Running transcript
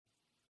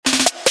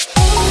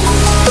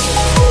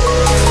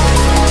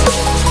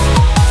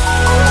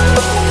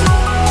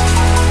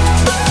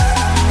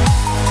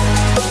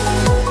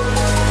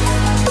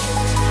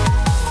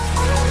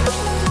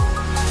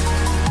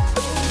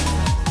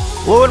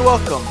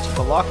to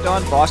the Locked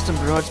On Boston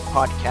Bruins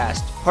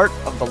podcast, part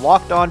of the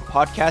Locked On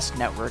Podcast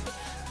Network,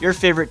 your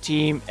favorite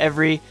team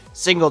every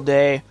single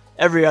day,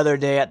 every other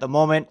day at the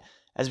moment,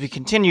 as we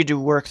continue to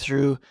work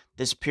through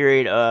this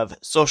period of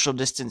social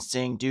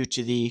distancing due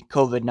to the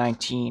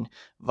COVID-19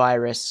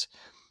 virus.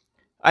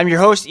 I'm your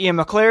host, Ian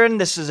McLaren.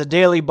 This is a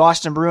daily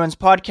Boston Bruins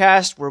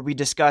podcast where we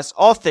discuss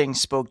all things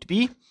Spoked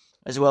B,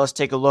 as well as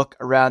take a look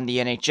around the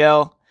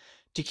NHL.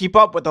 To keep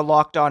up with the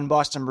Locked On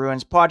Boston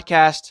Bruins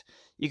podcast,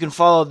 you can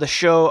follow the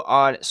show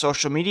on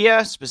social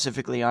media,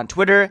 specifically on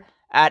Twitter,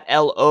 at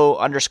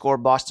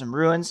 @LO_Boston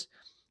Bruins.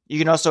 You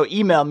can also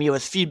email me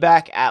with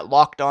feedback at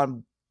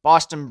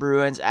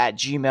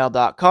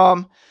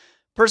lockedonbostonbruins@gmail.com.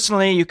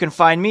 Personally, you can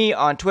find me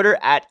on Twitter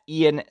at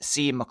Ian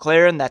C.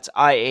 McLaren. That's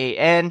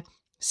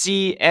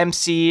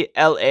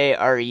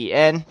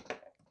IANCMCLAREN.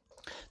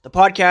 The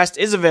podcast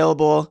is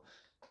available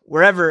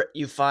wherever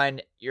you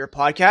find your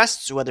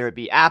podcasts, whether it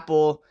be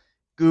Apple,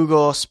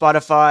 Google,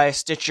 Spotify,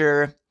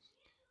 Stitcher,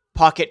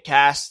 Pocket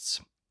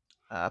Casts.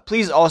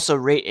 Please also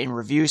rate and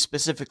review,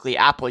 specifically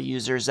Apple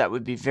users. That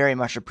would be very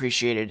much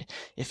appreciated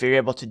if you're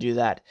able to do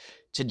that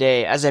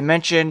today. As I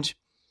mentioned,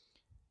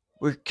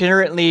 we're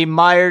currently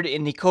mired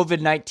in the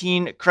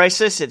COVID-19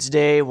 crisis. It's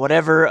day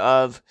whatever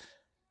of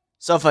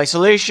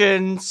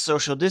self-isolation,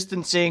 social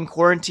distancing,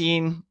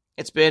 quarantine.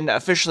 It's been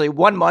officially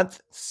 1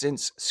 month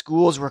since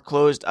schools were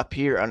closed up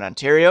here in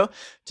Ontario.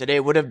 Today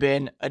would have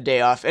been a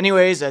day off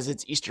anyways, as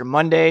it's Easter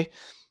Monday.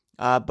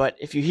 But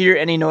if you hear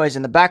any noise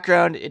in the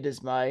background, it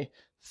is my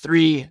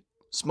 3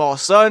 small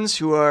sons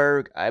who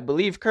are, I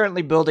believe,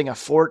 currently building a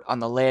fort on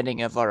the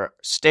landing of our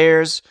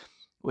stairs,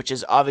 which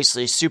is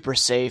obviously super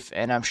safe,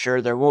 and I'm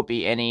sure there won't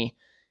be any,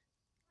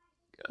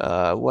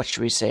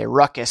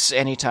 ruckus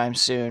anytime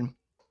soon.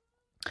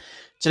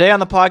 Today on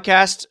the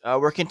podcast,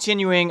 we're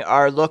continuing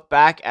our look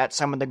back at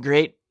some of the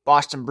great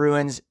Boston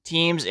Bruins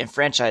teams in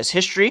franchise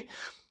history.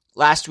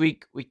 Last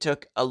week, we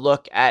took a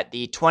look at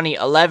the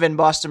 2011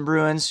 Boston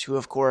Bruins, who,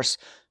 of course,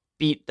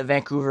 beat the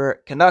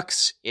Vancouver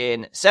Canucks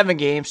in 7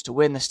 games to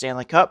win the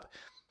Stanley Cup.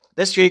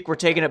 This week, we're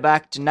taking it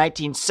back to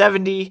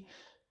 1970,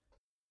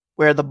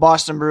 where the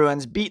Boston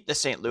Bruins beat the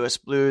St. Louis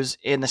Blues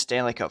in the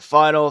Stanley Cup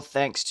final,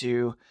 thanks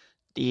to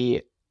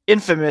the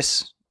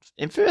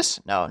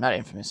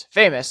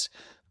famous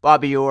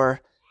Bobby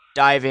Orr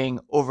diving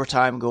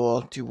overtime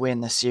goal to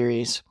win the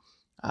series,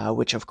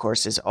 which of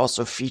course is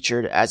also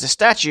featured as a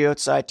statue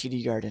outside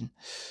TD Garden.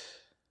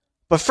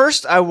 But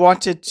first, I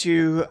wanted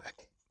to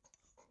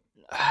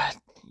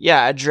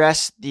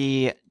address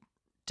the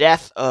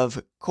death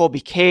of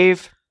Colby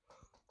Cave,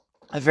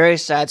 a very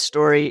sad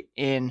story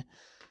in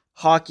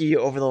hockey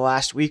over the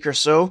last week or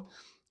so.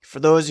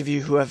 For those of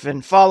you who have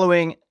been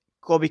following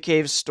Colby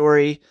Cave's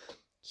story,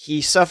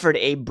 he suffered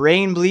a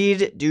brain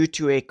bleed due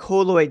to a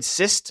colloid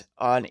cyst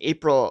on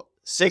April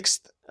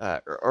 6th,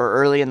 or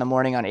early in the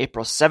morning on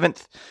April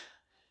 7th.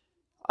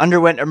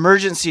 Underwent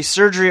emergency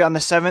surgery on the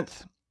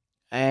 7th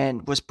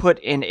and was put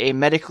in a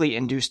medically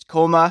induced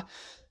coma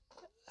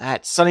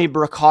at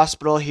Sunnybrook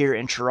Hospital here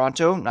in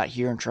Toronto. Not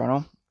here in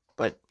Toronto,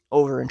 but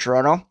over in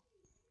Toronto.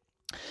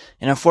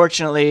 And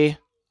unfortunately,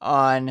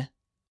 on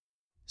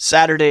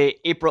Saturday,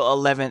 April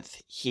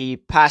 11th, he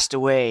passed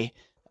away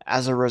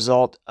as a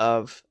result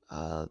of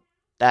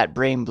that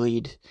brain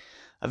bleed.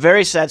 A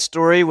very sad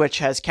story which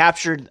has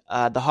captured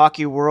the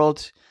hockey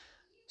world.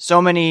 So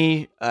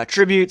many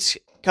tributes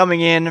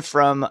coming in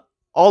from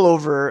all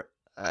over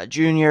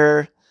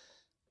junior,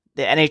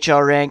 the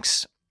NHL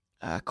ranks.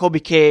 Colby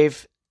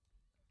Cave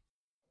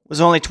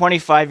was only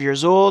 25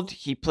 years old.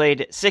 He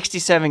played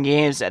 67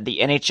 games at the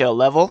NHL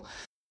level.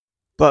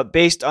 But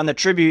based on the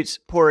tributes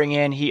pouring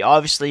in, he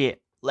obviously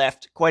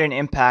left quite an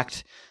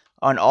impact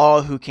on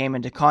all who came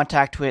into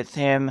contact with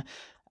him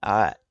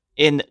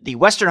in the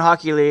Western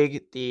Hockey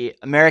League, the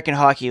American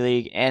Hockey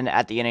League, and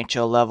at the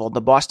NHL level. The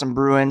Boston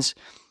Bruins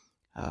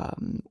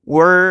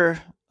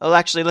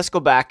let's go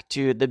back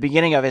to the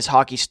beginning of his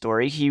hockey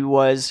story. He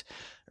was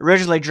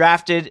originally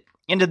drafted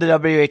into the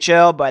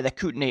WHL by the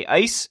Kootenay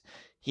Ice.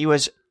 He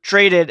was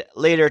traded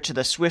later to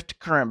the Swift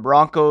Current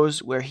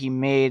Broncos, where he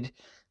made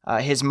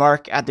his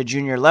mark at the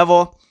junior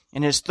level.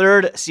 In his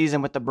 3rd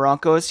season with the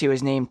Broncos, he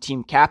was named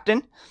team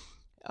captain.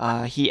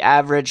 He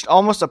averaged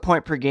almost a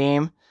point per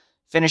game,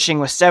 finishing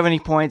with 70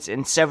 points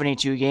in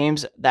 72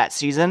 games that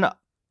season.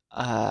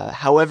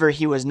 However,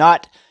 he was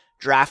not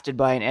drafted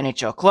by an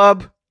NHL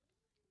club.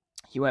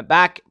 He went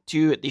back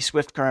to the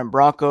Swift Current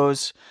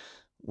Broncos,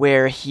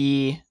 where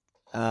he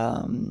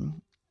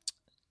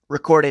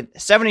recorded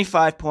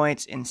 75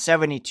 points in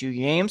 72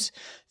 games,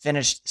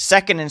 finished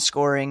 2nd in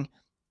scoring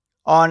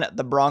on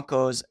the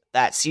Broncos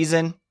that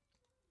season,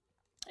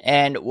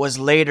 and was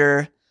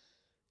later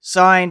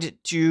signed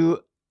to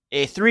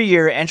a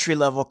 3-year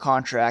entry-level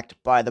contract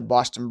by the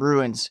Boston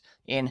Bruins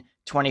in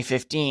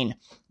 2015.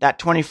 That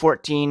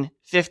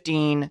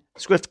 2014-15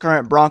 Swift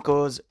Current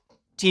Broncos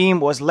team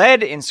was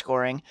led in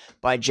scoring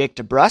by Jake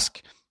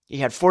DeBrusk. He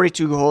had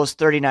 42 goals,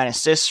 39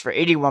 assists for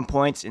 81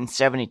 points in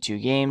 72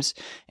 games,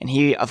 and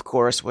he, of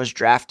course, was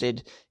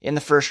drafted in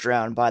the first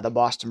round by the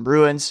Boston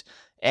Bruins,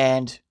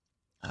 and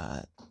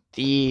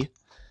the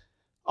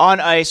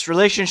on-ice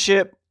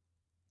relationship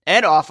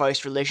and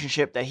off-ice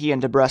relationship that he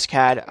and DeBrusk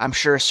had, I'm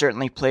sure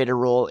certainly played a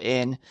role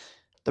in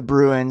the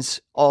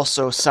Bruins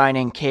also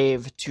signing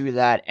Cave to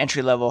that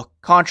entry-level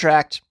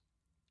contract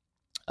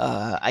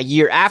a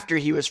year after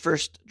he was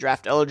first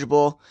draft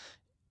eligible,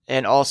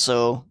 and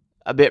also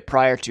a bit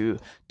prior to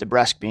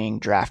DeBrusk being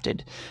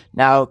drafted.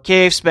 Now,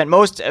 Cave spent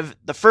most of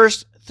the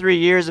first 3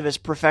 years of his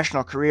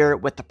professional career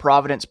with the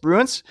Providence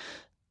Bruins,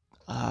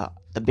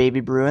 the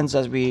baby Bruins,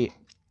 as we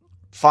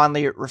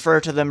fondly refer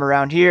to them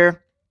around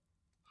here.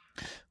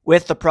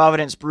 With the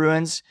Providence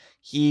Bruins,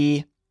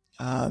 he,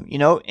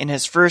 in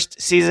his first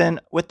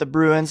season with the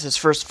Bruins, his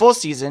first full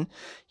season,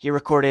 he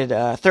recorded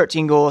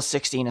 13 goals,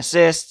 16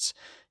 assists.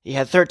 He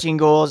had 13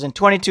 goals and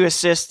 22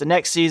 assists the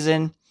next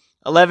season,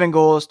 11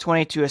 goals,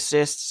 22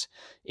 assists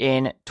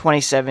in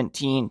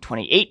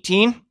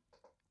 2017-2018.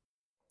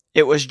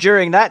 It was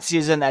during that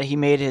season that he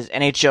made his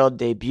NHL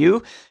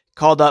debut,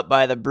 called up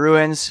by the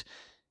Bruins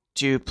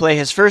to play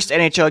his first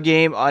NHL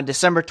game on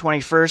December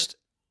 21st,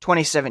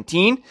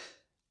 2017.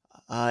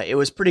 It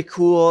was pretty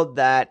cool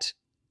that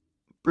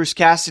Bruce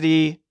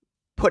Cassidy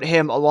put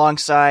him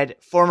alongside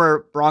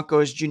former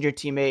Broncos junior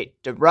teammate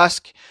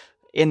DeBrusk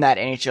in that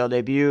NHL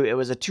debut. It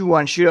was a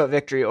 2-1 shootout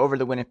victory over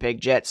the Winnipeg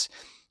Jets,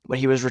 but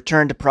he was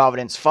returned to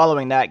Providence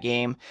following that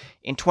game.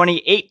 In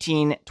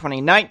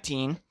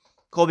 2018-2019,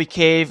 Colby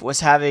Cave was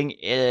having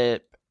a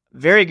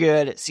very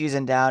good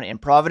season down in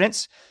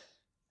Providence,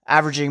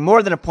 averaging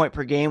more than a point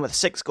per game with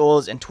 6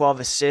 goals and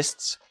 12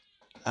 assists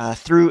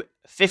through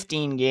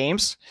 15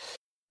 games.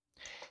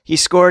 He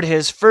scored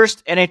his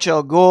first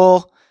NHL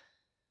goal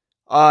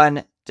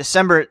on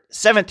December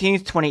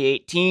 17th,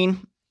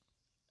 2018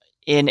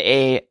 in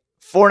a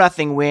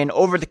 4-0 win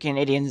over the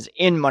Canadiens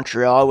in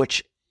Montreal,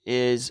 which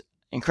is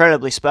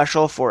incredibly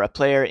special for a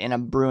player in a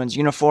Bruins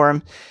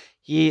uniform.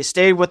 He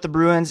stayed with the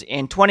Bruins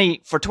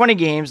for 20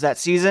 games that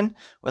season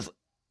with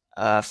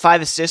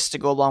 5 assists to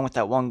go along with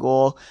that 1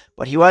 goal,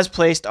 but he was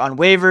placed on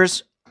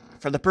waivers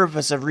for the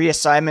purpose of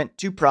reassignment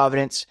to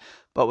Providence,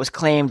 but was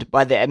claimed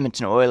by the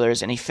Edmonton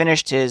Oilers, and he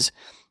finished his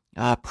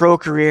pro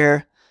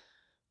career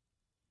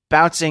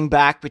bouncing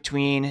back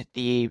between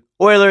the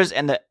Oilers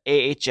and the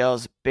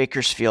AHL's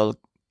Bakersfield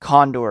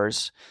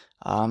Condors.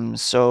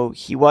 So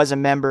he was a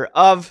member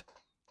of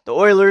the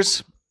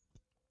Oilers,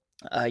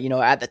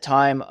 at the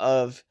time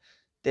of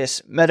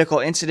this medical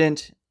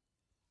incident,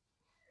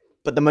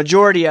 but the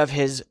majority of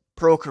his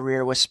pro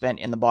career was spent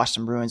in the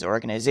Boston Bruins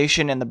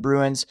organization, and the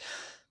Bruins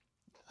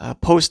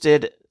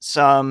posted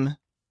some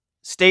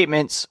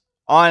statements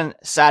on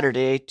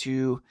Saturday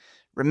to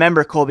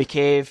remember Colby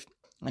Cave,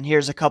 and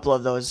here's a couple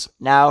of those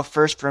now.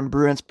 First, from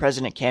Bruins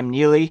president Cam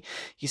Neely.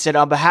 He said,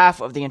 "On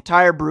behalf of the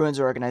entire Bruins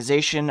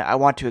organization, I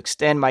want to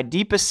extend my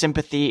deepest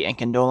sympathy and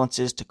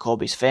condolences to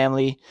Colby's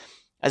family.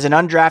 As an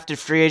undrafted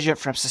free agent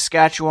from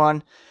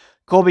Saskatchewan,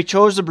 Colby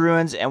chose the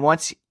Bruins, and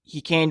once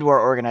he came to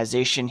our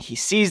organization, he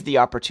seized the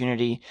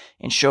opportunity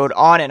and showed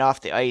on and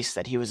off the ice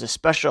that he was a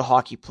special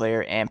hockey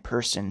player and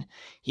person.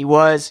 He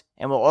was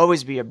and will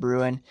always be a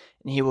Bruin,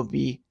 and he will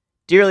be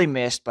dearly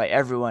missed by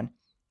everyone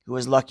who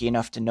was lucky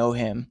enough to know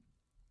him."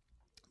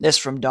 This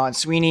from Don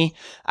Sweeney.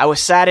 "I was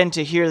saddened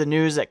to hear the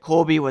news that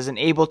Colby was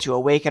unable to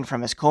awaken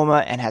from his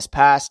coma and has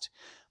passed.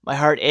 My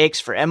heart aches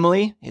for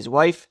Emily, his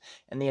wife,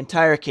 and the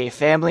entire Cave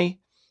family.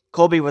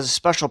 Colby was a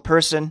special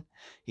person.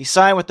 He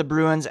signed with the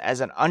Bruins as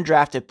an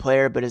undrafted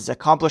player, but his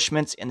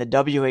accomplishments in the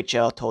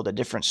WHL told a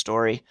different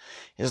story.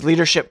 His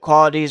leadership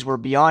qualities were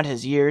beyond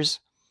his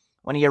years.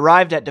 When he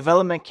arrived at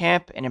development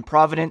camp and in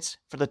Providence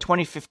for the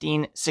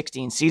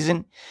 2015-16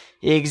 season,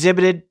 he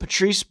exhibited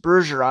Patrice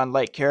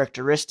Bergeron-like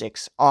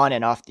characteristics on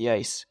and off the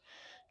ice.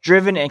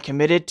 Driven and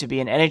committed to be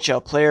an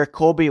NHL player,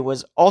 Colby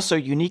was also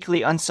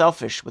uniquely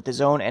unselfish with his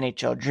own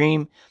NHL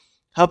dream,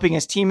 helping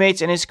his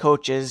teammates and his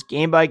coaches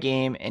game by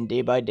game and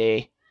day by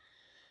day.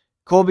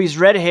 Colby's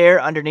red hair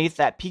underneath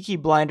that Peaky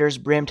Blinders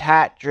brimmed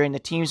hat during the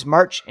team's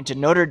march into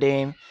Notre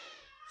Dame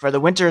for the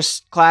Winter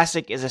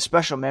Classic is a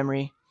special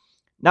memory,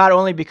 not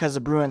only because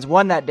the Bruins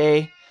won that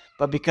day,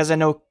 but because I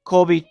know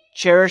Colby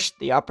cherished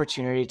the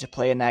opportunity to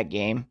play in that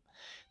game.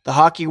 The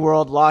hockey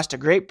world lost a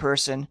great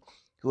person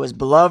who was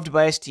beloved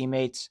by his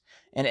teammates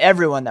and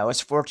everyone that was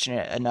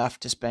fortunate enough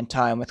to spend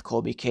time with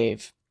Colby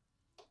Cave."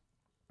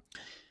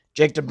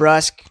 Jake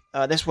DeBrusk,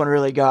 this one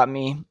really got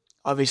me,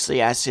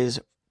 obviously as his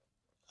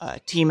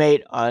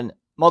teammate on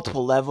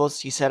multiple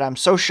levels. He said, "I'm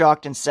so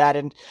shocked and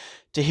saddened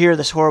to hear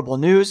this horrible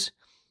news.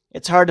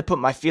 It's hard to put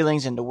my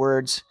feelings into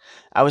words.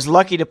 I was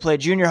lucky to play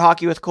junior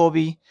hockey with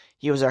Colby.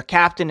 He was our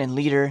captain and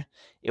leader.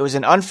 It was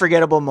an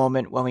unforgettable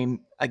moment when we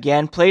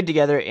again played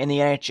together in the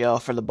NHL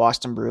for the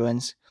Boston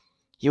Bruins.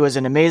 He was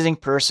an amazing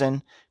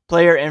person,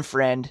 player, and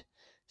friend.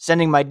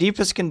 Sending my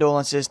deepest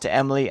condolences to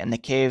Emily and the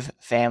Cave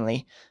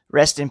family.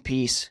 Rest in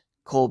peace,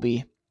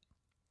 Colby."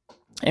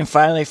 And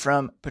finally,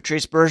 from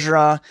Patrice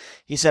Bergeron,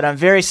 he said, "I'm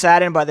very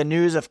saddened by the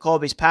news of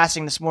Colby's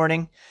passing this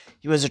morning.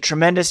 He was a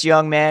tremendous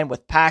young man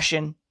with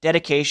passion,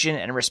 dedication,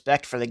 and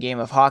respect for the game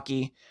of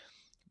hockey.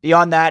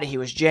 Beyond that, he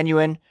was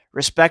genuine,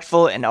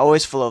 respectful, and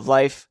always full of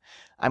life.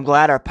 I'm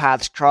glad our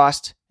paths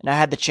crossed and I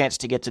had the chance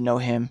to get to know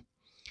him.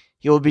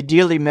 He will be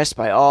dearly missed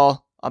by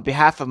all. On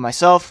behalf of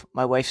myself,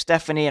 my wife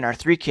Stephanie, and our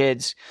 3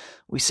 kids,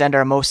 we send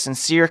our most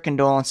sincere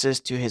condolences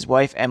to his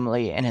wife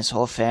Emily and his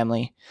whole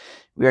family.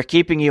 We are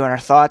keeping you in our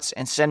thoughts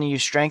and sending you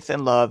strength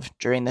and love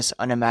during this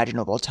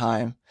unimaginable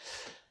time.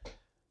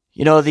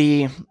 You know,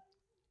 the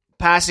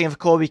passing of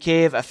Colby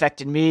Cave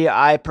affected me.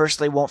 I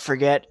personally won't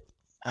forget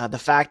the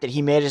fact that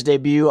he made his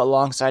debut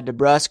alongside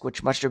DeBrusk,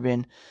 which must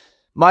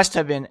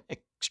have been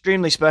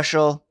extremely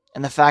special,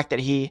 and the fact that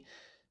he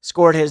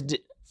scored his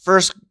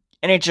first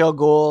NHL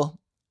goal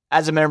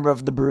as a member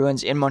of the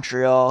Bruins in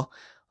Montreal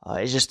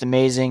is just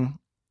amazing.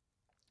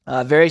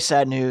 Very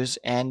sad news,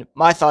 and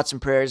my thoughts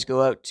and prayers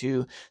go out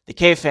to the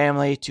Cave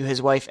family, to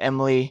his wife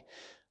Emily.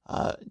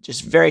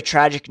 Just very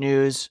tragic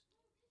news,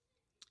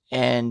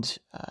 and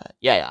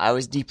I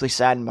was deeply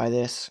saddened by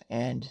this,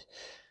 and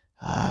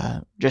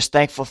just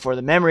thankful for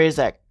the memories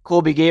that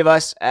Colby gave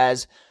us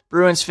as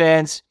Bruins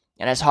fans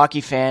and as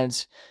hockey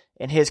fans,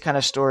 and his kind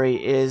of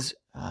story is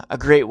a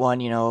great one,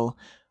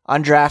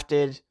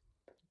 undrafted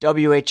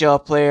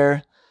WHL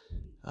player,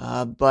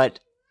 but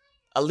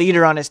a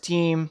leader on his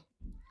team,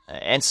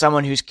 and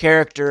someone whose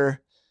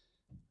character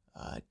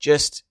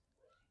just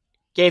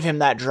gave him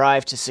that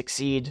drive to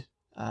succeed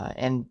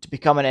and to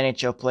become an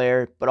NHL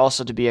player, but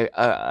also to be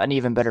an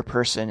even better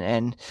person.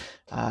 And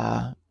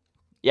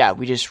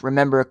we just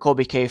remember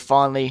Colby Cave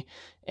fondly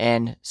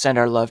and send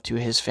our love to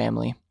his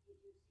family.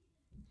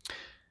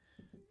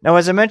 Now,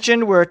 as I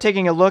mentioned, we're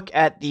taking a look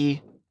at the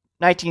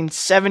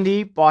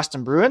 1970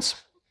 Boston Bruins.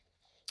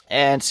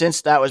 And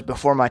since that was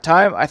before my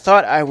time, I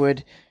thought I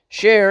would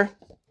share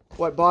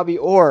what Bobby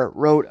Orr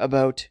wrote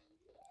about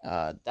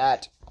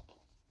that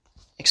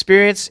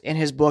experience in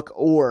his book,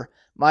 Orr,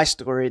 My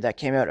Story, that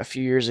came out a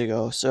few years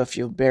ago. So if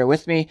you'll bear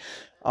with me,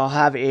 I'll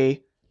have a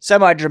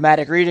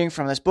semi-dramatic reading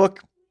from this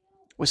book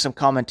with some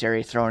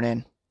commentary thrown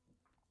in.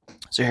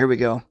 So here we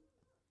go.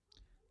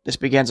 This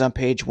begins on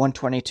page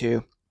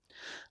 122.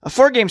 A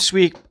 4-game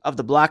sweep of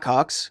the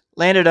Blackhawks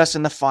landed us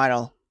in the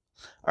final.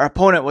 Our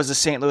opponent was the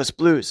St. Louis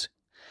Blues.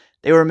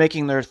 They were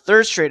making their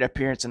 3rd straight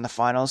appearance in the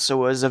finals,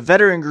 so it was a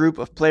veteran group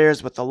of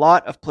players with a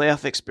lot of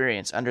playoff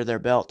experience under their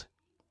belt.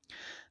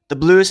 The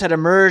Blues had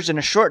emerged in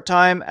a short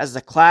time as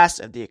the class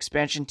of the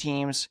expansion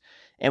teams,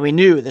 and we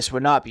knew this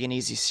would not be an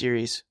easy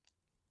series.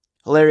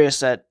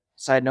 Hilarious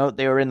side note,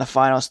 they were in the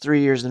finals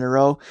 3 years in a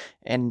row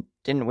and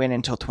didn't win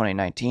until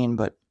 2019,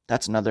 but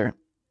that's another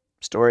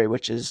story,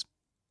 which is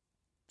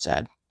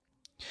sad.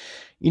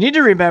 You need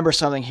to remember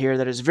something here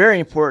that is very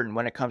important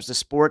when it comes to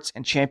sports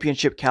and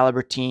championship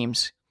caliber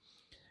teams.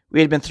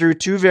 We had been through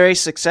 2 very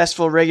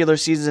successful regular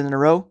seasons in a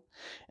row,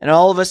 and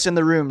all of us in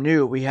the room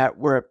knew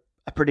were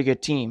a pretty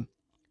good team,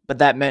 but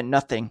that meant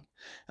nothing.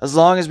 As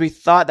long as we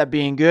thought that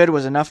being good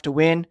was enough to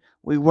win,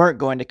 we weren't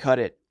going to cut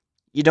it.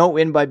 You don't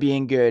win by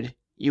being good.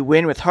 You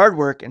win with hard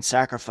work and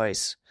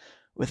sacrifice.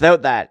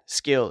 Without that,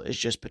 skill is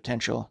just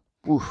potential.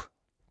 Woo,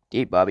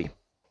 deep, Bobby.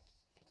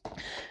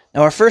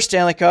 Now, our first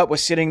Stanley Cup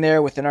was sitting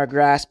there within our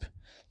grasp,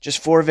 just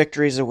 4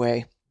 victories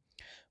away.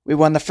 We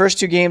won the first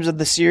 2 games of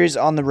the series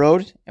on the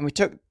road, and we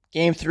took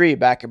Game 3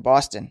 back in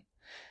Boston.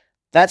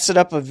 That set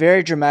up a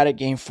very dramatic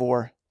Game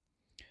 4.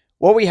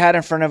 What we had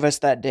in front of us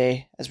that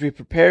day, as we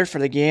prepared for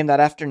the game that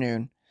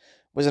afternoon,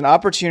 was an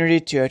opportunity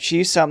to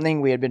achieve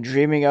something we had been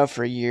dreaming of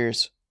for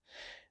years.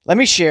 Let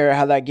me share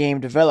how that game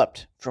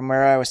developed from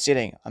where I was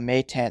sitting on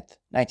May 10th,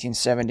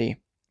 1970.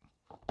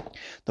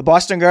 The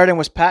Boston Garden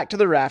was packed to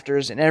the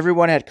rafters, and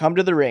everyone had come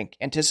to the rink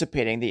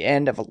anticipating the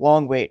end of a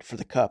long wait for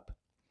the Cup.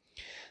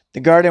 The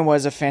Garden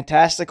was a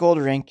fantastic old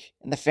rink,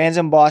 and the fans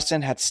in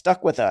Boston had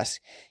stuck with us,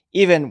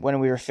 even when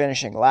we were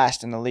finishing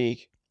last in the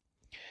league.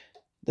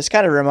 This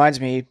kind of reminds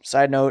me,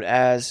 side note,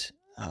 as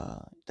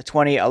the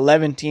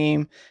 2011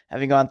 team,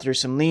 having gone through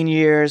some lean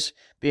years,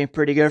 being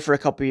pretty good for a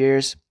couple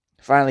years,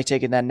 finally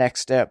taking that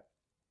next step.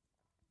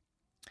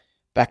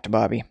 Back to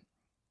Bobby.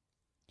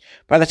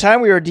 By the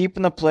time we were deep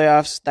in the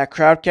playoffs, that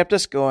crowd kept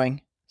us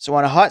going, so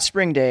on a hot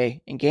spring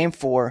day in Game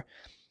 4,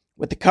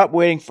 with the Cup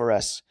waiting for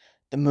us,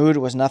 the mood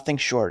was nothing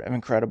short of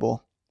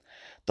incredible.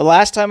 The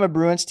last time a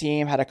Bruins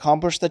team had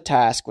accomplished the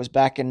task was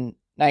back in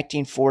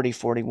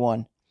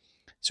 1940-41,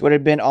 so it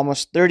had been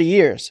almost 30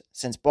 years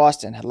since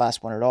Boston had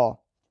last won it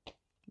all.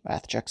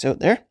 Math checks out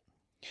there.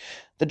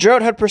 The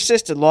drought had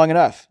persisted long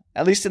enough,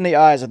 at least in the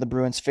eyes of the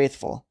Bruins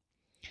faithful.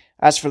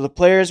 As for the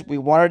players, we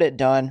wanted it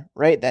done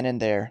right then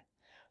and there.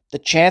 The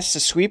chance to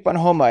sweep on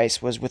home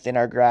ice was within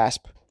our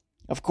grasp.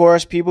 Of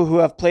course, people who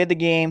have played the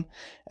game,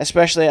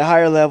 especially at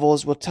higher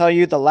levels, will tell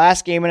you the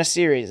last game in a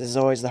series is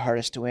always the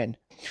hardest to win.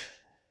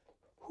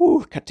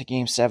 Cut to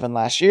Game 7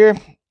 last year.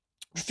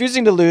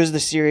 Refusing to lose the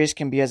series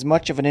can be as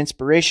much of an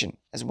inspiration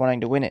as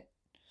wanting to win it.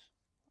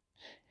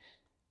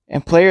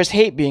 And players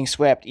hate being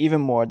swept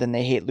even more than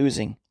they hate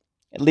losing.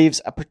 It leaves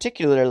a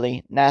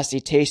particularly nasty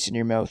taste in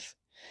your mouth.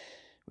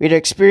 We had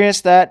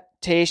experienced that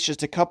taste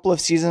just a couple of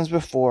seasons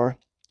before,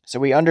 so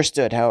we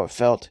understood how it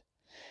felt.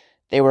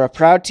 They were a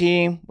proud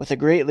team with a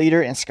great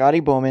leader in Scotty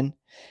Bowman,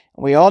 and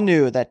We all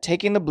knew that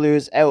taking the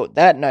Blues out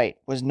that night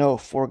was no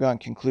foregone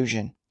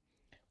conclusion.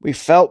 We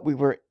felt we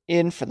were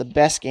in for the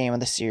best game of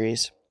the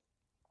series.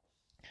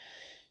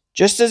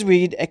 Just as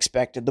we'd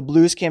expected, the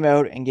Blues came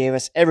out and gave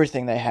us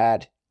everything they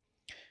had.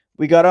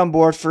 We got on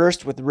board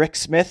first with Rick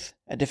Smith,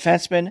 a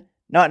defenseman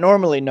not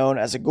normally known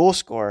as a goal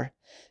scorer,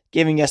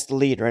 giving us the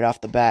lead right off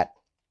the bat.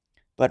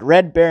 But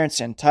Red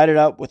Berenson tied it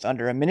up with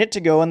under a minute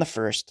to go in the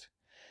first.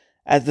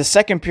 As the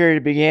second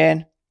period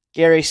began,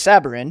 Gary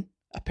Sabourin,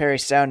 a Parry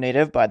Sound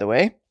native by the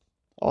way,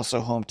 also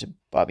home to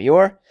Bobby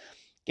Orr,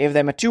 gave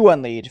them a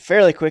 2-1 lead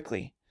fairly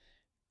quickly.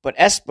 But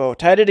Espo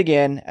tied it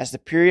again as the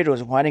period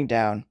was winding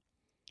down.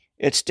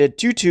 It stood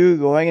 2-2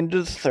 going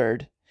into the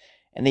third,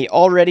 and the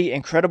already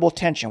incredible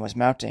tension was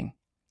mounting.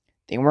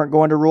 They weren't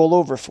going to roll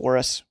over for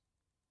us.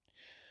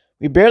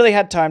 We barely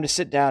had time to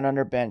sit down on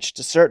our bench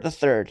to start the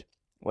third,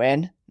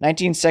 when,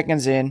 19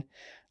 seconds in,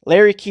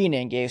 Larry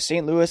Keenan gave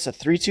St. Louis a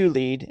 3-2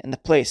 lead and the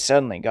place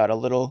suddenly got a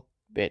little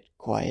bit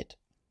quiet.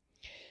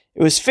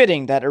 It was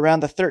fitting that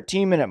around the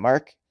 13-minute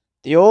mark,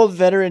 the old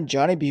veteran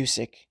Johnny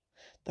Busick,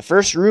 the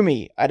first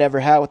roomie I'd ever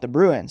had with the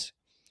Bruins,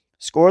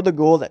 scored the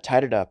goal that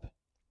tied it up.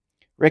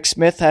 Rick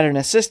Smith had an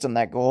assist on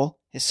that goal,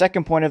 his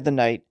second point of the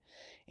night,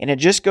 and it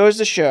just goes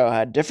to show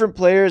how different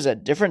players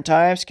at different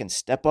times can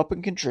step up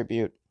and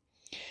contribute.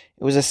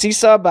 It was a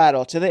seesaw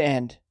battle to the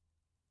end,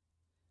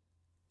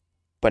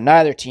 but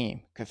neither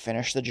team could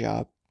finish the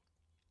job.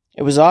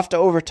 It was off to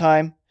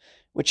overtime,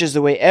 which is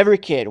the way every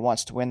kid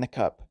wants to win the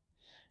cup.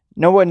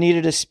 No one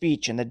needed a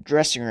speech in the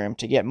dressing room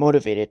to get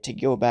motivated to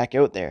go back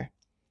out there.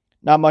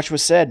 Not much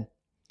was said.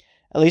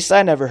 At least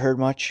I never heard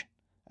much.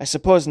 I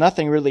suppose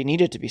nothing really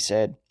needed to be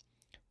said.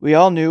 We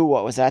all knew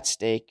what was at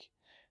stake.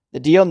 The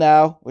deal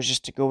now was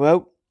just to go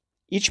out,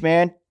 each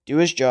man do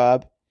his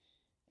job,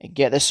 and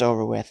get this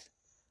over with.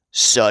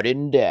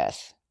 Sudden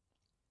death.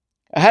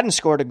 I hadn't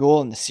scored a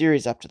goal in the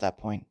series up to that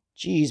point.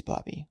 Jeez,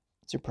 Bobby,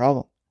 what's your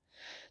problem?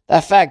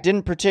 That fact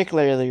didn't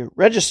particularly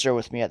register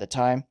with me at the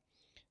time,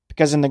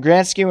 because in the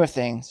grand scheme of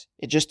things,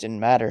 it just didn't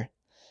matter.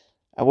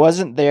 I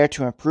wasn't there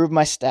to improve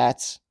my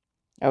stats.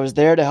 I was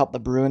there to help the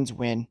Bruins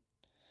win.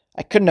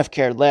 I couldn't have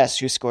cared less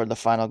who scored the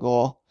final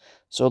goal,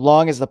 so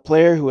long as the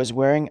player was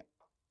wearing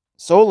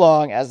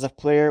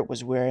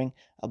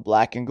a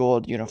black and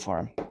gold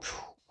uniform.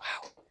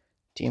 Wow.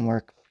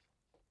 Teamwork.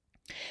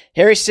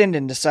 Harry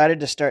Sinden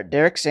decided to start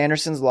Derek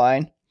Sanderson's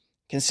line,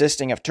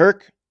 consisting of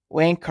Turk,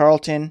 Wayne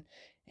Carleton,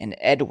 and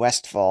Ed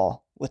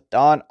Westfall, with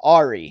Don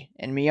Awrey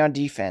and me on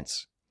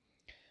defense.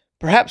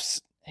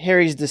 Perhaps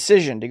Harry's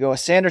decision to go with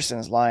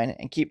Sanderson's line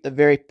and keep the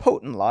very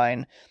potent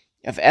line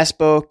of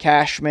Espo,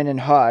 Cashman,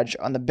 and Hodge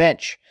on the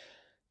bench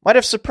might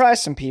have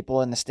surprised some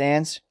people in the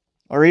stands,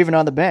 or even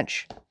on the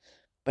bench.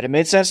 But it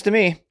made sense to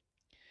me.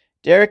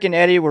 Derek and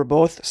Eddie were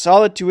both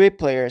solid two-way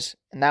players,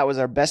 and that was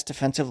our best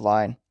defensive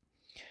line.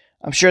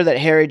 I'm sure that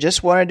Harry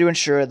just wanted to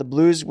ensure the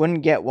Blues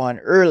wouldn't get one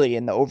early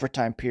in the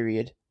overtime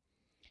period.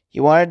 He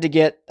wanted to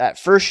get that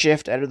first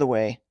shift out of the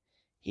way.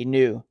 He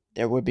knew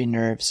there would be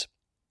nerves.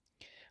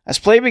 As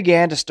play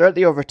began to start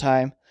the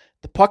overtime,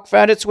 the puck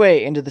found its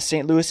way into the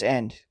St. Louis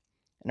end,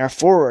 and our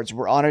forwards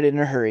were on it in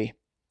a hurry.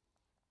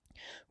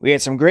 We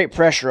had some great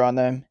pressure on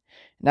them,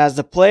 and as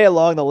the play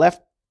along the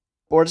left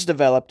boards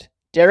developed,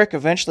 Derek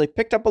eventually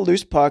picked up a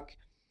loose puck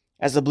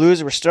as the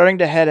Blues were starting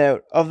to head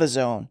out of the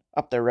zone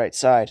up their right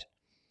side.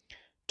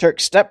 Turk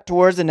stepped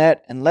towards the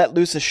net and let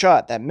loose a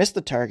shot that missed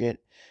the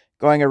target,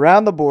 going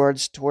around the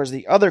boards towards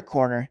the other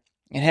corner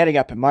and heading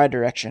up in my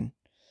direction.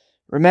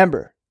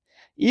 Remember,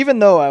 even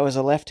though I was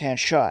a left-hand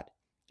shot,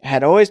 I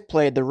had always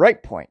played the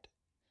right point,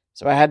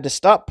 so I had to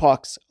stop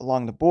pucks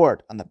along the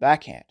board on the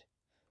backhand.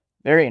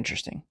 Very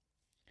interesting.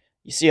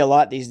 You see a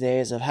lot these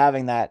days of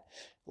having that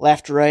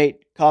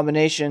left-right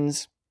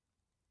combinations.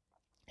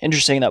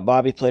 Interesting that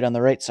Bobby played on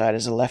the right side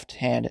as a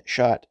left-hand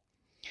shot.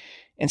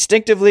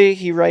 Instinctively,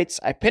 he writes,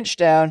 I pinched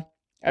down.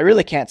 I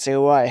really can't say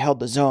why I held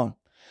the zone,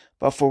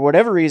 but for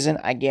whatever reason,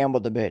 I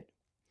gambled a bit.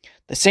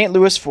 The St.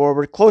 Louis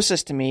forward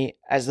closest to me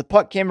as the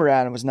puck came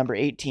around was number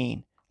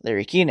 18,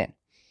 Larry Keenan,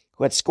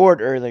 who had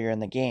scored earlier in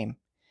the game.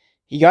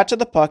 He got to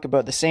the puck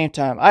about the same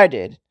time I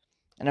did,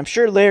 and I'm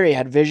sure Larry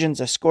had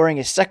visions of scoring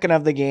his second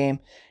of the game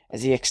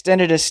as he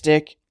extended his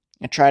stick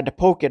and tried to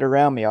poke it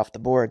around me off the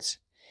boards.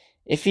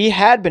 If he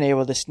had been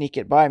able to sneak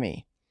it by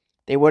me,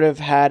 they would have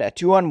had a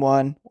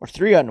 2-on-1 or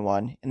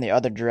 3-on-1 in the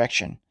other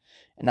direction,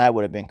 and I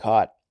would have been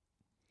caught.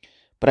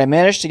 But I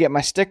managed to get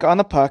my stick on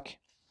the puck,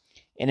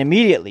 and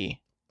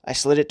immediately I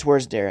slid it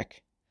towards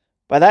Derek.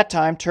 By that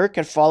time, Turk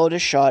had followed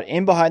his shot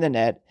in behind the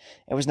net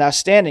and was now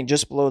standing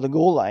just below the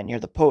goal line near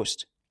the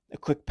post, a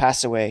quick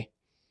pass away.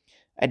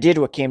 I did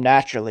what came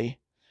naturally.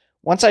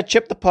 Once I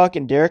chipped the puck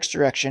in Derek's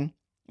direction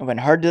and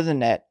went hard to the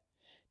net.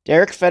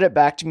 Derek fed it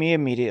back to me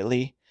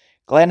immediately.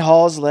 Glenn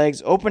Hall's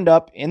legs opened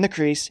up in the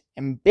crease,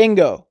 and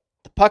bingo!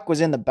 The puck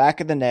was in the back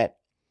of the net.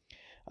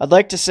 I'd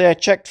like to say I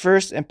checked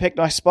first and picked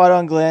my spot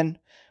on Glenn,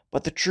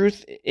 but the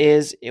truth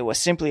is it was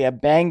simply a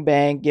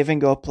bang-bang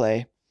give-and-go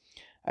play.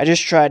 I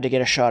just tried to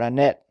get a shot on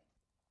net.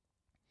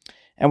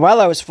 And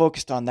while I was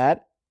focused on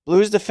that,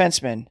 Blues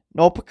defenseman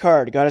Noel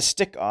Picard got a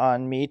stick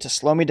on me to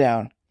slow me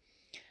down,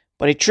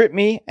 but he tripped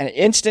me an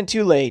instant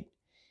too late.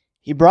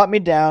 He brought me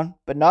down,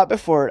 but not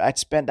before I'd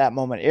spent that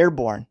moment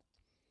airborne.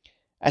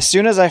 As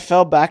soon as I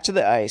fell back to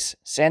the ice,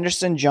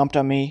 Sanderson jumped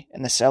on me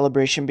and the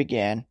celebration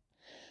began.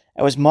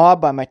 I was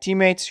mobbed by my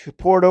teammates who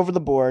poured over the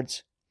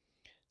boards.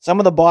 Some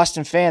of the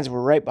Boston fans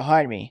were right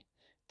behind me.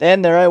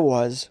 Then there I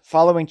was,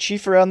 following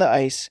Chief around the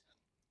ice,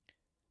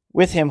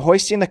 with him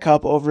hoisting the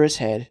cup over his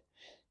head.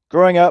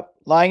 Growing up,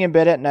 lying in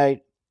bed at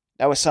night,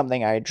 that was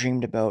something I had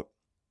dreamed about.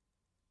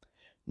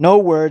 No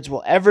words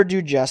will ever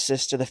do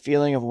justice to the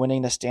feeling of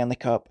winning the Stanley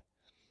Cup.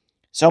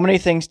 So many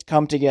things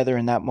come together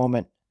in that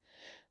moment.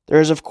 There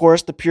is, of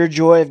course, the pure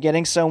joy of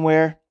getting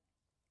somewhere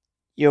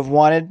you have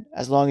wanted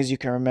as long as you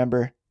can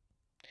remember.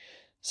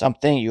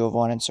 Something you have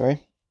wanted,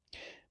 sorry.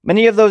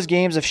 Many of those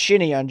games of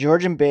shinny on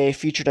Georgian Bay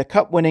featured a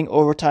cup-winning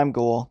overtime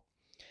goal.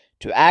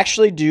 To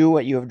actually do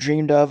what you have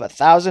dreamed of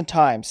 1,000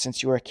 times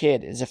since you were a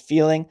kid is a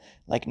feeling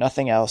like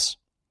nothing else.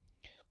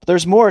 But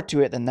there's more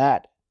to it than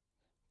that.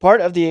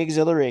 Part of the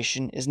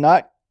exhilaration is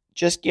not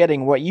just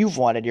getting what you've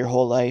wanted your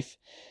whole life,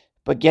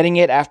 but getting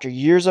it after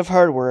years of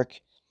hard work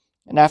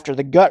and after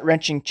the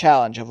gut-wrenching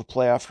challenge of a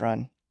playoff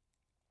run.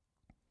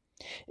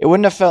 It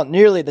wouldn't have felt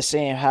nearly the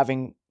same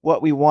having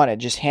what we wanted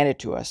just handed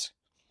to us.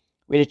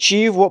 We'd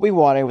achieved what we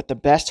wanted with the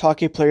best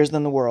hockey players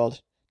in the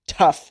world,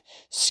 tough,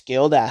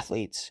 skilled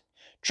athletes,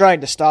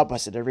 trying to stop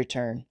us at every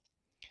turn.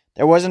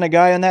 There wasn't a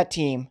guy on that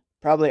team,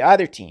 probably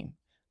either team,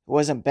 who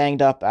wasn't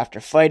banged up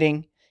after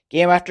fighting,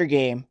 game after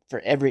game,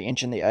 for every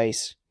inch on the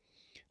ice.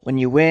 When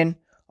you win,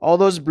 all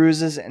those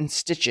bruises and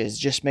stitches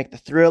just make the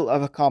thrill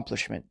of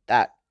accomplishment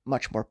that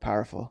much more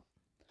powerful.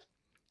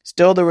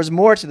 Still, there was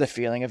more to the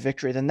feeling of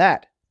victory than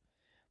that.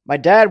 My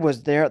dad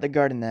was there at the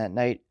Garden that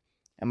night,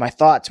 and my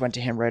thoughts went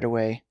to him right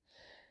away.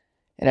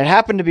 And it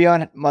happened to be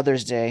on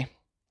Mother's Day.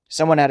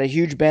 Someone had a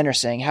huge banner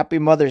saying, "Happy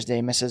Mother's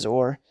Day, Mrs.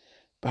 Orr,"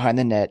 behind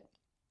the net.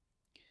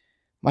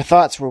 My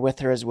thoughts were with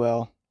her as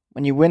well.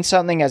 When you win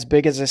something as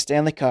big as a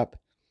Stanley Cup,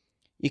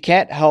 you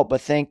can't help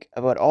but think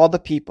about all the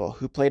people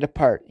who played a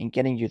part in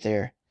getting you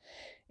there.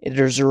 It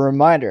is a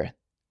reminder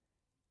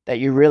that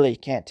you really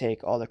can't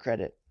take all the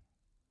credit.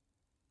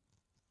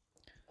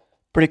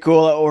 Pretty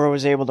cool that Orr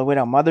was able to win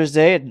on Mother's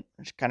Day.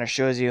 It kind of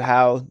shows you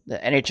how the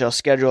NHL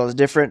schedule is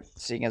different,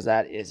 seeing as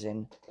that is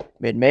in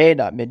mid-May,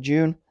 not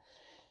mid-June.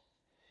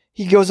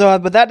 He goes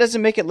on, but that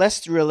doesn't make it less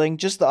thrilling,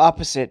 just the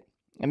opposite.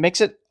 It makes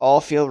it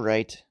all feel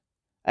right.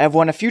 I have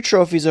won a few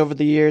trophies over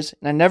the years,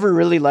 and I never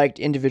really liked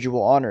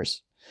individual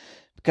honors,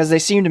 because they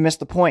seem to miss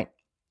the point.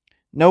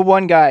 No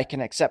one guy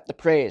can accept the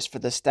praise for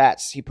the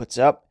stats he puts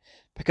up,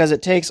 because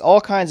it takes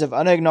all kinds of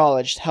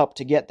unacknowledged help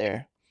to get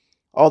there.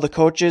 All the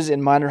coaches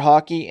in minor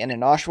hockey and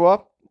in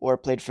Oshawa, or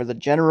played for the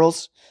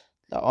Generals,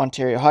 the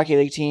Ontario Hockey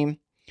League team,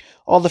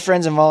 all the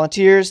friends and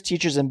volunteers,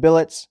 teachers and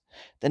billets,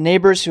 the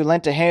neighbors who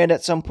lent a hand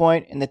at some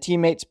point, and the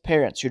teammates'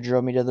 parents who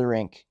drove me to the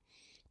rink.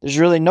 There's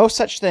really no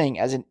such thing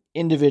as an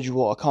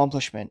individual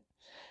accomplishment.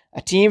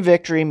 A team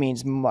victory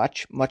means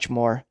much, much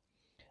more.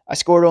 I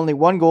scored only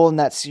one goal in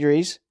that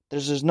series.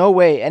 There's no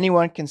way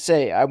anyone can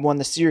say I won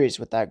the series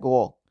with that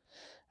goal.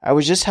 I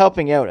was just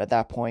helping out at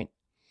that point.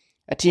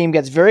 A team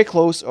gets very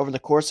close over the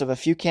course of a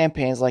few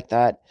campaigns like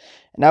that,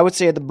 and I would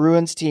say the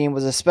Bruins team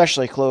was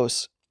especially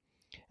close.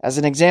 As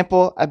an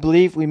example, I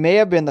believe we may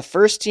have been the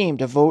first team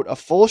to vote a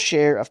full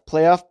share of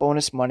playoff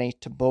bonus money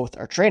to both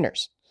our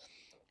trainers.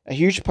 A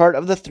huge part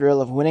of the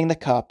thrill of winning the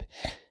cup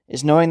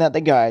is knowing that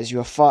the guys you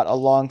have fought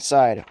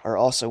alongside are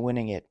also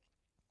winning it.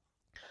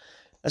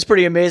 That's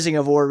pretty amazing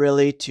of Orr,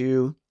 really,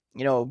 to,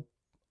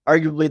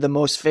 arguably the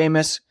most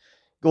famous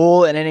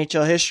goal in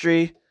NHL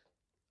history,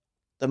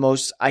 the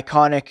most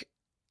iconic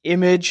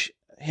image,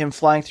 him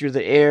flying through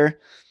the air,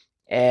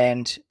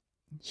 and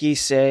he's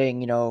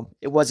saying,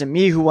 it wasn't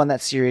me who won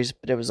that series,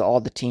 but it was all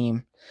the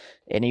team,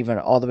 and even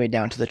all the way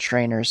down to the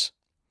trainers.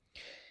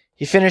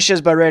 He finishes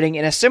by writing,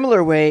 "In a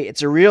similar way,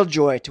 it's a real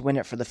joy to win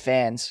it for the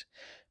fans.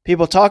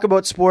 People talk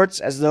about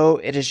sports as though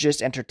it is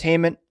just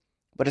entertainment,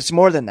 but it's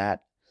more than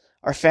that.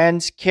 Our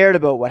fans cared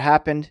about what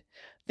happened.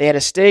 They had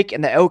a stake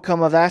in the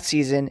outcome of that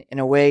season in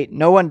a way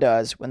no one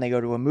does when they go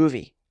to a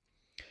movie.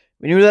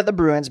 We knew that the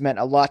Bruins meant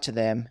a lot to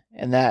them,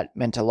 and that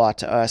meant a lot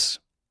to us."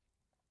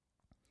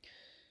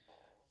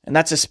 And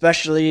that's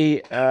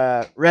especially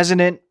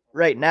resonant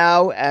right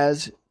now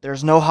as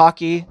there's no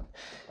hockey.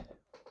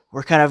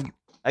 We're kind of,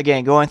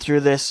 again, going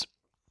through this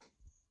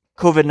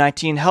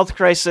COVID-19 health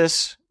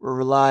crisis. We're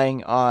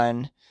relying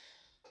on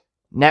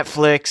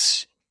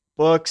Netflix,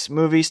 books,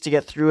 movies to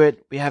get through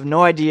it. We have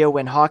no idea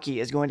when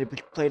hockey is going to be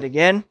played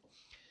again.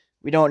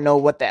 We don't know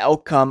what the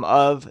outcome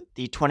of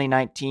the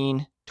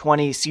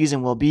 2019-20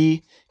 season will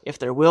be, if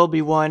there will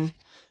be one.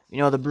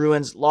 The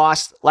Bruins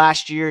lost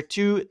last year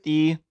to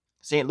the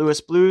St. Louis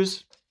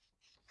Blues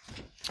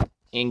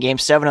in Game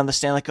 7 of the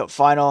Stanley Cup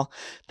Final.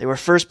 They were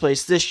first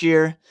place this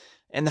year,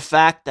 and the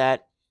fact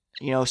that,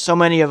 so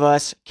many of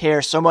us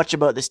care so much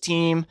about this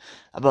team,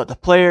 about the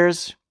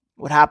players,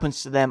 what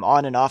happens to them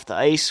on and off the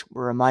ice.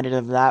 We're reminded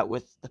of that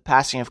with the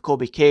passing of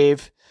Colby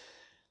Cave.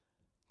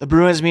 the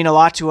Bruins mean a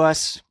lot to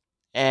us,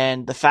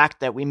 and the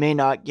fact that we may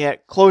not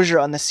get closure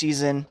on the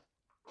season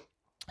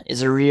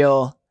is a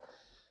real,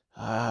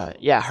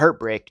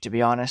 heartbreak, to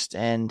be honest.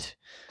 And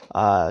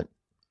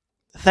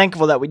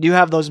thankful that we do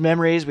have those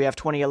memories. We have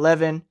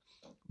 2011.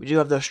 We do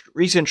have those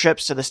recent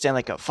trips to the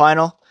Stanley Cup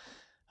Final.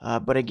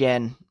 But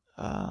again,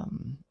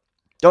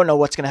 don't know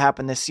what's going to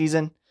happen this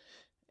season.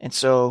 And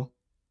so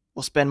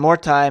we'll spend more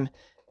time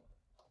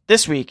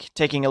this week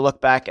taking a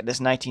look back at this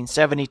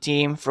 1970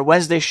 team. For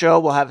Wednesday's show,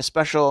 we'll have a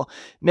special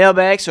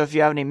mailbag. So if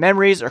you have any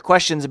memories or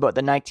questions about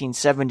the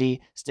 1970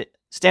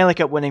 Stanley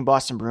Cup winning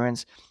Boston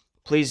Bruins,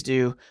 please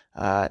do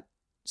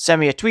send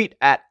me a tweet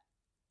at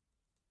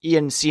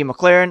Ian C.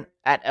 McLaren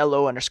at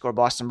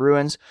LO_Boston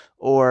Bruins,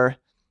 or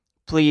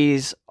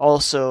please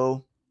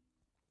also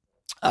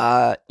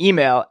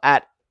email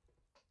at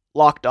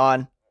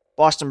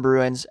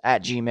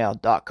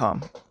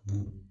lockedonbostonbruins@gmail.com.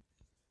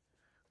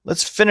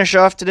 Let's finish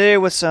off today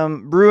with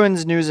some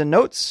Bruins news and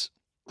notes.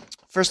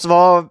 First of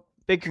all,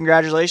 big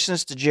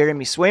congratulations to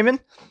Jeremy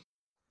Swayman.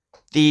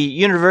 The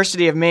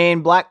University of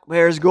Maine Black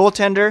Bears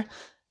goaltender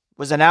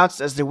was announced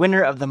as the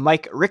winner of the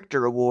Mike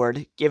Richter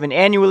Award, given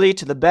annually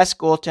to the best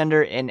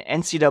goaltender in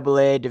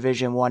NCAA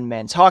Division I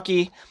men's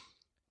hockey.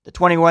 The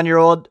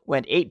 21-year-old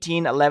went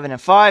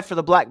 18-11-5 for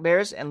the Black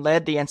Bears and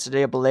led the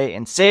NCAA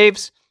in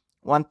saves,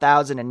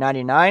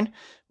 1,099,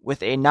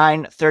 with a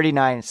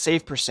 .939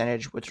 save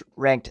percentage, which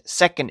ranked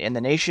second in the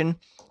nation.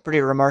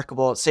 Pretty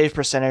remarkable save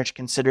percentage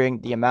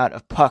considering the amount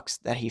of pucks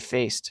that he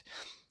faced.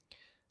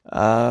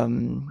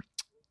 The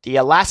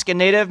Alaska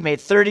native made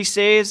 30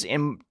 saves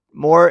in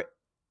more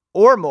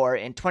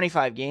in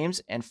 25 games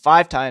and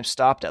 5 times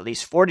stopped at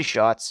least 40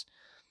 shots.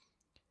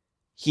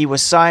 He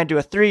was signed to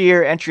a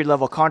 3-year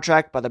entry-level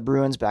contract by the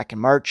Bruins back in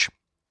March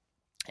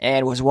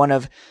and was one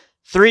of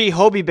 3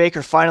 Hobey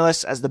Baker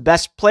finalists as the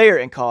best player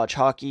in college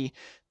hockey.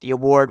 The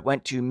award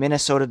went to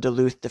Minnesota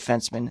Duluth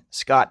defenseman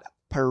Scott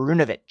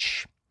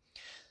Perunovich.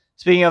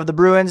 Speaking of the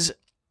Bruins,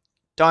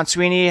 Don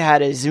Sweeney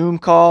had a Zoom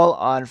call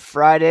on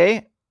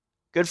Friday,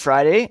 Good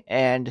Friday,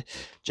 and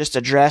just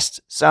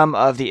addressed some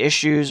of the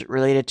issues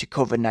related to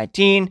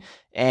COVID-19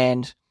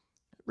 and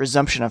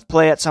resumption of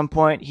play at some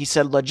point. He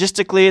said,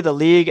 logistically, the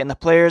league and the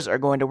players are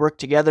going to work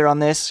together on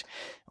this.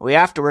 We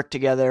have to work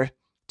together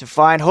to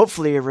find,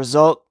 hopefully, a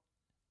result,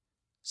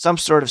 some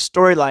sort of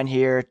storyline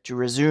here to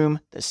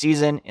resume the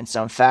season in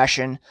some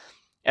fashion.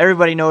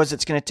 Everybody knows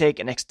it's going to take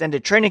an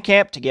extended training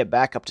camp to get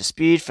back up to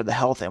speed for the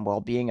health and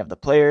well-being of the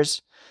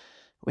players.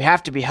 We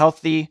have to be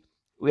healthy.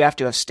 We have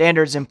to have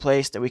standards in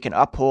place that we can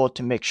uphold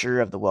to make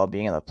sure of the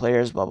well-being of the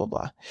players, blah, blah,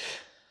 blah.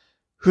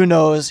 Who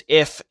knows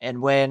if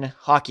and when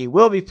hockey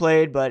will be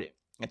played, but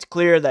it's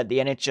clear that the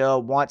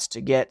NHL wants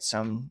to get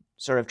some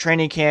sort of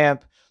training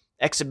camp,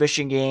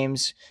 exhibition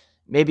games,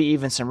 maybe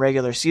even some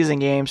regular season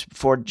games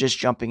before just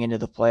jumping into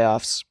the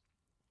playoffs,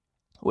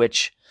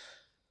 which,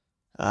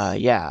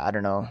 I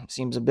don't know,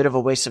 seems a bit of a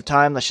waste of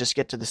time. Let's just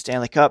get to the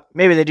Stanley Cup.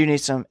 Maybe they do need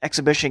some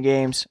exhibition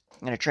games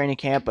and a training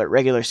camp, but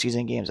regular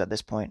season games at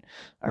this point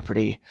are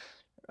pretty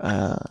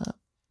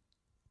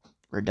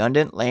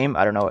redundant, lame.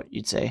 I don't know what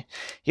you'd say.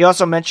 He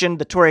also mentioned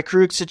the Torrey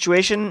Krug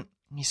situation.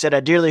 He said, I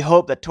dearly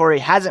hope that Torrey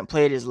hasn't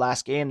played his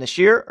last game this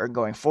year or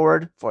going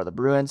forward for the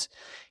Bruins.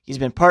 He's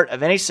been part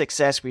of any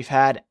success we've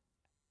had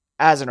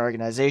as an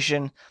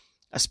organization,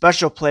 a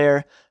special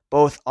player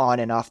both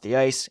on and off the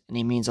ice, and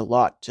he means a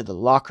lot to the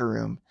locker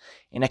room.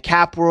 In a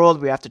cap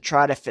world, we have to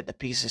try to fit the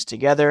pieces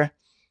together.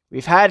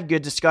 We've had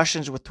good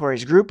discussions with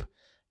Torrey's group,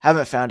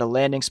 haven't found a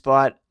landing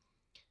spot.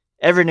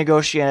 Every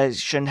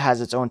negotiation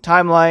has its own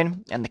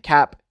timeline, and the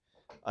cap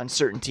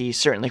uncertainty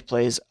certainly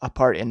plays a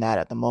part in that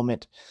at the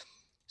moment.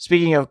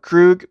 Speaking of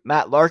Krug,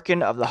 Matt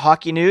Larkin of the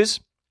Hockey News,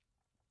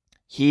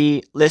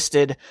 he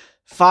listed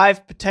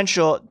 5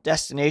 potential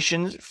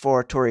destinations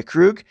for Torrey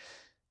Krug,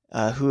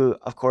 who,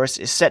 of course,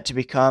 is set to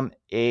become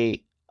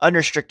a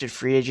unrestricted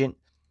free agent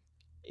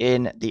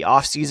in the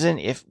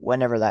offseason,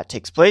 whenever that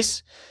takes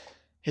place.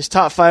 His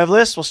top 5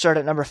 list will start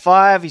at number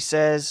 5. He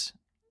says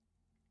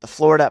the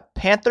Florida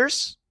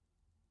Panthers.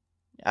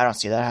 I don't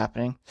see that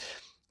happening.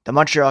 The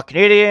Montreal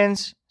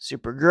Canadiens,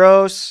 super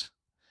gross.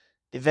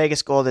 The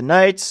Vegas Golden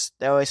Knights,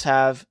 they always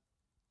have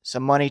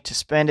some money to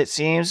spend, it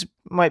seems.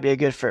 Might be a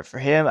good fit for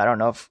him. I don't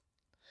know if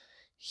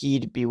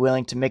he'd be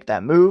willing to make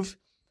that move,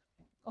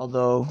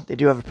 although they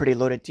do have a pretty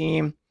loaded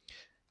team.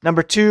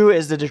 Number 2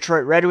 is the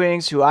Detroit Red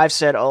Wings, who I've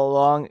said all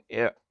along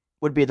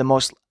would be the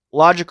most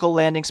logical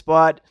landing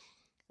spot.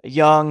 A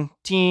young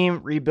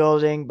team,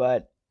 rebuilding,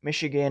 but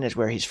Michigan is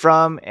where he's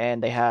from,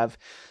 and they have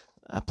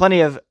plenty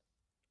of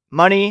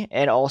money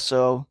and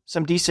also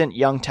some decent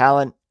young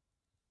talent,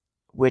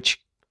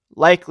 which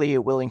likely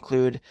will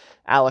include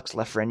Alex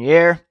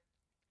Lafreniere.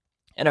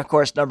 And of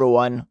course, number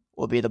 1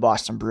 will be the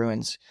Boston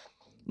Bruins.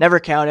 Never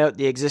count out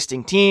the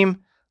existing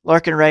team.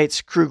 Larkin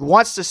writes, Krug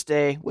wants to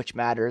stay, which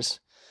matters.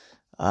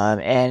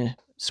 And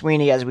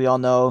Sweeney, as we all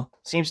know,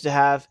 seems to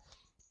have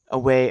a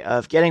way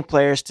of getting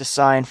players to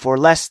sign for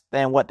less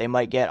than what they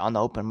might get on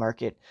the open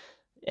market.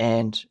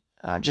 And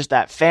just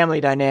that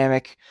family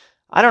dynamic,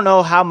 I don't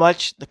know how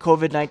much the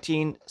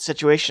COVID-19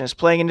 situation is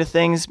playing into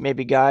things.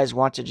 Maybe guys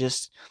want to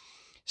just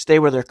stay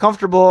where they're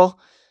comfortable,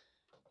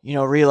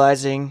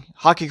 realizing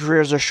hockey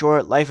careers are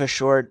short, life is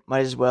short, might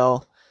as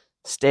well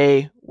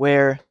stay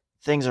where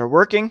things are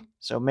working.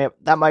 So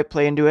that might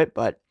play into it,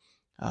 but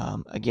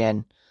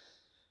again,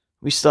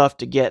 we still have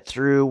to get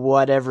through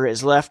whatever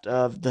is left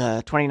of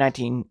the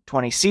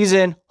 2019-20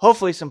 season,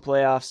 hopefully some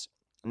playoffs,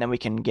 and then we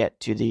can get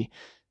to the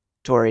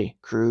Torey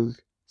Krug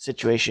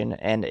situation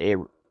and a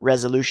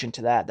resolution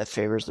to that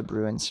favors the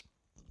Bruins.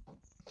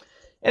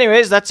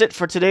 Anyways, that's it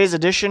for today's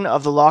edition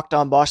of the Locked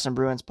On Boston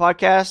Bruins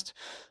podcast.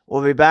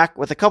 We'll be back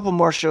with a couple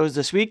more shows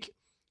this week,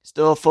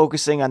 still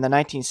focusing on the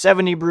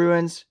 1970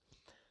 Bruins,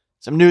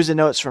 some news and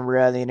notes from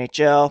around the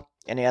NHL,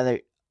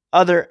 any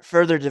other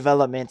further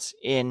developments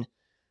in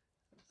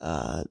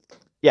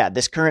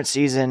this current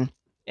season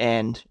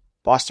and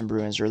Boston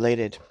Bruins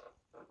related.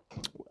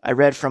 I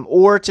read from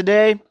Orr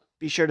today.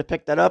 Be sure to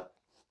pick that up.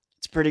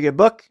 It's a pretty good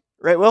book.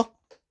 Right, Will?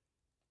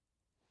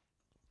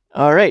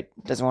 All right.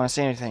 Doesn't want to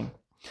say anything.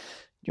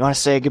 You want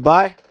to say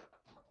goodbye?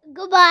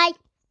 Goodbye.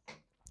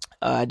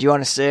 Do you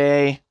want to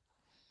say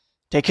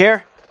take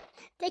care?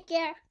 Take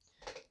care.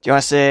 Do you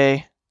want to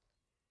say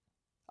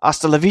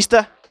hasta la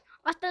vista?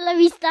 Hasta la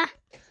vista.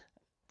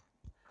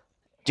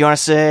 Do you want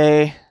to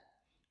say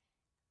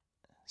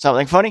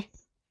something funny?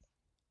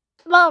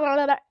 Blah, blah,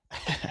 blah, blah.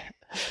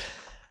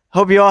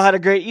 Hope you all had a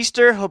great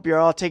Easter. Hope you're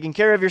all taking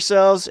care of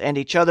yourselves and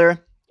each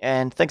other.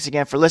 And thanks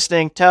again for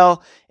listening.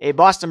 Tell a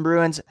Boston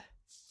Bruins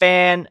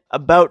fan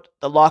about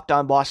the Locked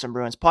On Boston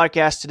Bruins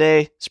podcast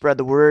today. Spread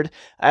the word.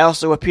 I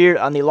also appeared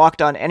on the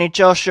Locked On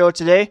NHL show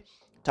today,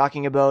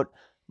 talking about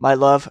my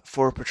love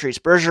for Patrice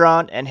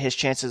Bergeron and his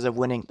chances of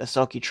winning the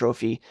Selke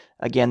Trophy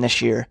again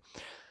this year.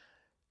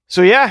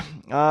 So yeah,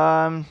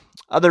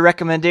 other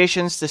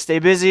recommendations to stay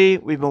busy.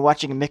 We've been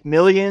watching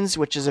McMillions,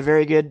 which is a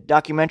very good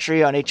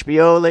documentary on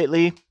HBO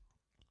lately.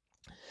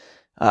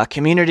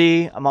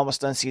 Community, I'm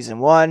almost done season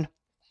 1.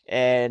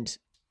 And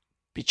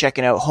be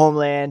checking out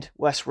Homeland,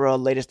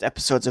 Westworld, latest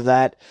episodes of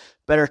that.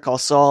 Better Call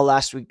Saul,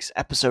 last week's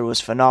episode was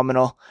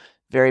phenomenal.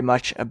 Very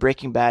much a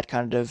Breaking Bad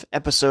kind of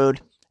episode.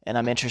 And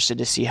I'm interested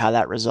to see how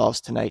that resolves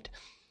tonight.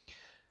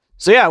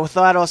 So yeah, with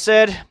that all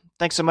said,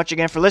 thanks so much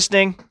again for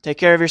listening. Take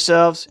care of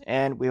yourselves,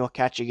 and we will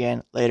catch you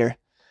again later.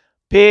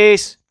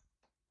 Peace.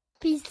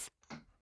 Peace.